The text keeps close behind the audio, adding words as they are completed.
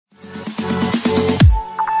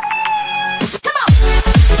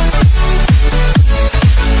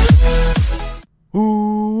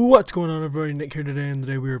What's going on, everybody? Nick here today, and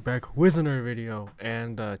today we are back with another video.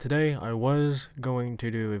 And today I was going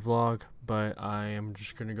to do a vlog, but I am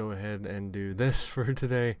just gonna go ahead and do this for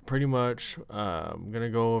today. Pretty much, I'm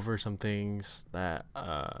gonna go over some things that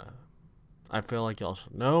I feel like y'all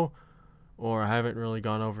should know, or I haven't really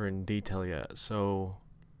gone over in detail yet. So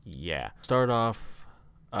yeah, start off.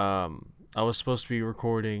 I was supposed to be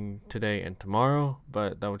recording today and tomorrow,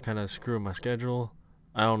 but that would kind of screw my schedule.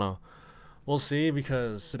 I don't know. We'll see,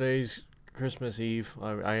 because today's Christmas Eve.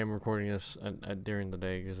 I am recording this during the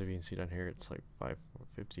day, because if you can see down here, it's like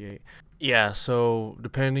 5:58. Yeah, so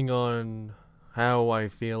depending on how I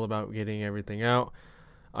feel about getting everything out,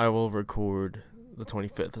 I will record the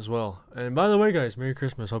 25th as well. And by the way, guys, Merry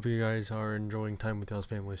Christmas. Hope you guys are enjoying time with y'all's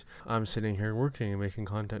families. I'm sitting here working and making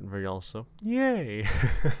content for y'all, so yay.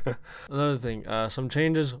 Another thing, some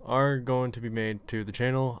changes are going to be made to the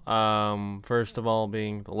channel. First of all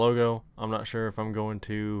being the logo. I'm not sure what I'm going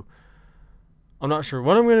to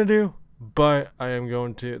do, but I am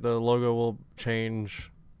going to, the logo will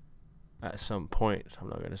change at some point. I'm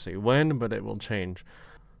not going to say when, but it will change.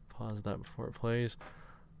 Pause that before it plays.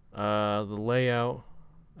 The layout,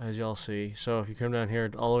 as y'all see, so if you come down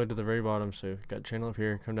here all the way to the very bottom, so you've got channel up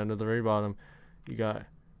here, come down to the very bottom, you got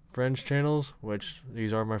friends channels, which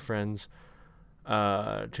these are my friends,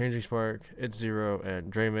 Changing Spark, It's Zero,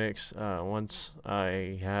 and Dreamix. Once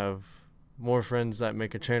I have more friends that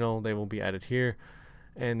make a channel, they will be added here,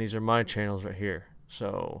 and these are my channels right here.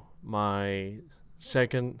 So my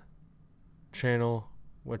second channel,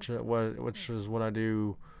 which is what I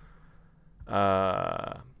do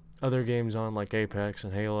other games on, like Apex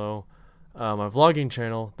and Halo. My vlogging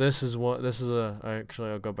channel,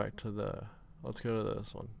 actually I'll go back to let's go to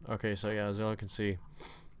this one. Okay, so yeah, as y'all can see,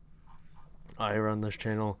 I run this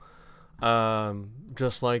channel.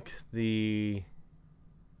 Just like the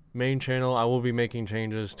main channel, I will be making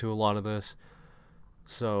changes to a lot of this.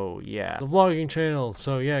 So yeah, the vlogging channel.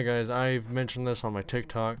 So yeah, guys, I've mentioned this on my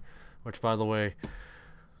TikTok, which, by the way,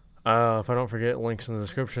 if I don't forget, links in the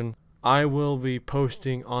description. I will be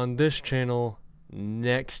posting on this channel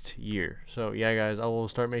next year. So yeah, guys, I will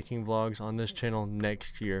start making vlogs on this channel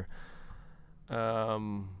next year.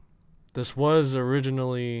 This was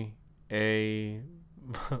originally a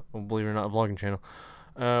believe it or not, vlogging channel.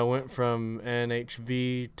 Went from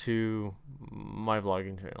NHV to my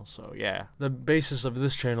vlogging channel. So yeah, the basis of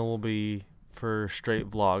this channel will be for straight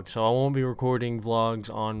vlogs. So I won't be recording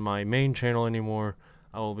vlogs on my main channel anymore.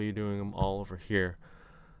 I will be doing them all over here.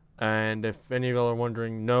 And if any of y'all are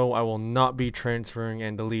wondering, no, I will not be transferring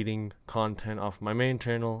and deleting content off my main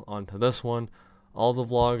channel onto this one. All the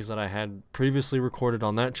vlogs that I had previously recorded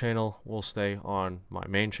on that channel will stay on my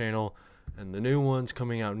main channel, and the new ones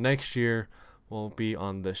coming out next year will be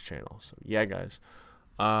on this channel. So yeah, guys.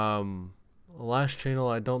 The last channel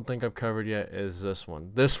I don't think I've covered yet is this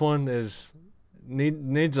one. This one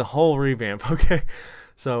needs a whole revamp, okay?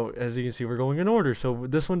 So as you can see, we're going in order. So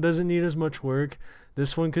this one doesn't need as much work.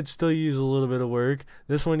 This one could still use a little bit of work.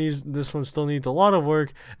 This one still needs a lot of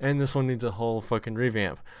work, and this one needs a whole fucking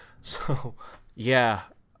revamp. So yeah,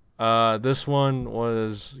 this one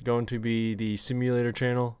was going to be the simulator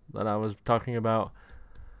channel that I was talking about.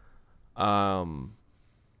 I'm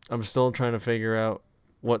still trying to figure out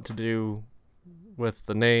what to do with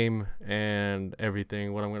the name and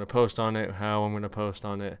everything, what I'm going to post on it, how I'm going to post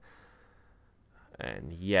on it.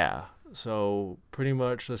 And yeah, so pretty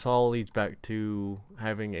much this all leads back to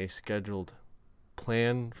having a scheduled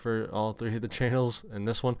plan for all three of the channels. And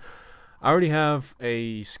this one, I already have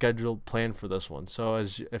a scheduled plan for this one. So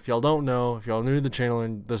if y'all don't know, if y'all new to the channel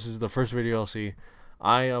and this is the first video you'll see,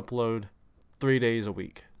 I upload 3 days a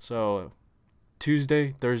week. So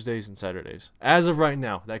Tuesday, Thursdays, and Saturdays. As of right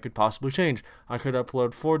now, that could possibly change. I could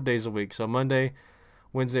upload 4 days a week. So Monday,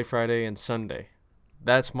 Wednesday, Friday, and Sunday.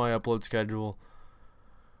 That's my upload schedule.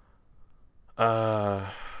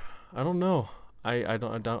 I don't know. I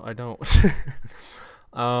don't.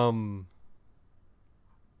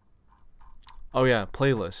 Oh yeah,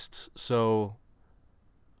 playlists. So,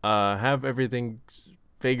 have everything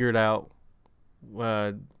figured out,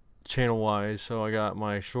 channel-wise. So I got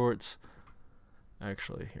my shorts.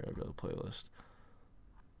 Actually, here I go to playlist.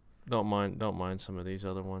 Don't mind some of these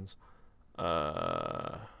other ones.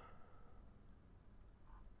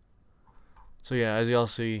 So yeah, as y'all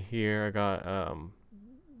see here, I got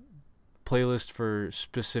playlist for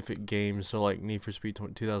specific games, so like Need for Speed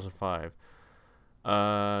 2005.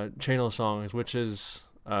 Channel songs, which is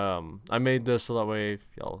I made this so that way if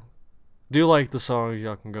y'all do like the songs,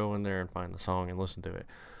 y'all can go in there and find the song and listen to it.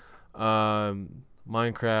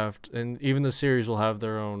 Minecraft, and even the series will have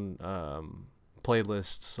their own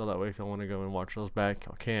playlists, so that way if y'all want to go and watch those back,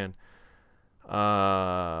 y'all can.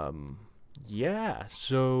 Yeah,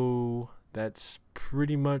 so that's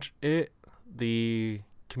pretty much it. The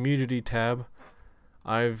community tab,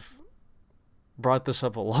 I've brought this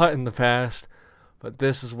up a lot in the past, but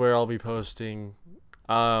this is where I'll be posting.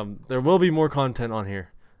 There will be more content on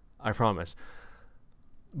here, I promise.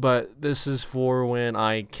 But this is for when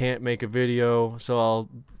I can't make a video, so I'll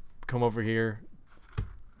come over here,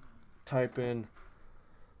 type in,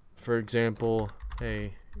 for example,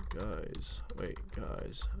 hey guys,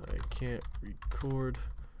 I can't record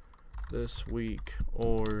this week,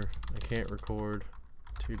 or I can't record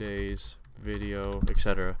today's video,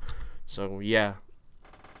 etc. So yeah,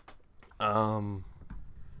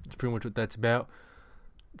 that's pretty much what that's about.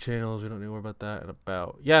 Channels, we don't need to worry about that. And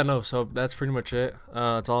so that's pretty much it.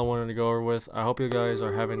 That's all I wanted to go over with. I hope you guys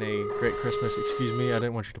are having a great Christmas. Excuse me, I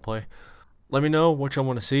didn't want you to play. Let me know what y'all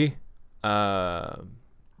want to see.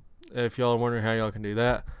 If y'all are wondering how y'all can do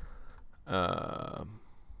that,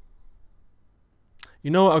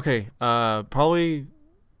 okay, probably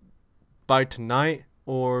by tonight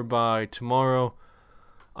or by tomorrow,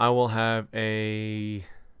 I will have a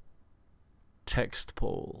text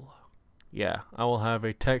poll. Yeah, I will have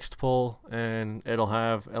a text poll, and it'll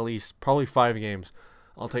have at least probably 5 games.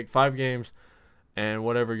 I'll take 5 games, and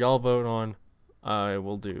whatever y'all vote on, I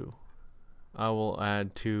will do. I will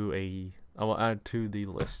add to the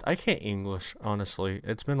list. I can't English, honestly.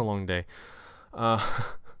 It's been a long day.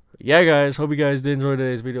 Yeah, guys, hope you guys did enjoy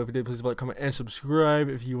today's video. If you did, please like, comment, and subscribe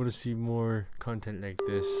if you want to see more content like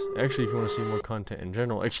this. Actually, if you want to see more content in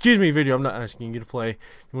general. Excuse me, video. I'm not asking you to play.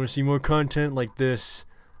 If you want to see more content like this,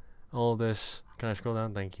 all this. Can I scroll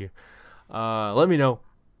down? Thank you. Let me know.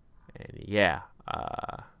 And yeah,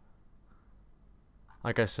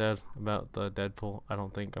 like I said about the Deadpool, I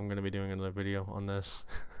don't think I'm gonna be doing another video on this.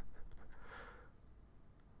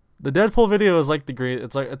 The Deadpool video is like the great.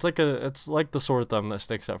 It's like the sore thumb that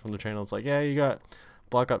sticks out from the channel. It's like, yeah, you got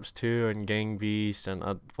Black Ops 2 and Gang Beast, and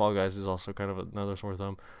Fall Guys is also kind of another sore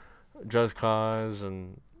thumb. Just Cause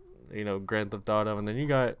and Grand Theft Auto, and then you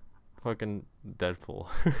got fucking Deadpool.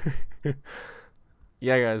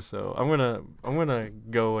 Yeah, guys, so I'm gonna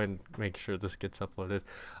go and make sure this gets uploaded.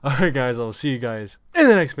 Alright, guys, I'll see you guys in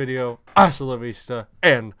the next video. Hasta la vista,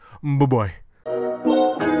 and bye bye.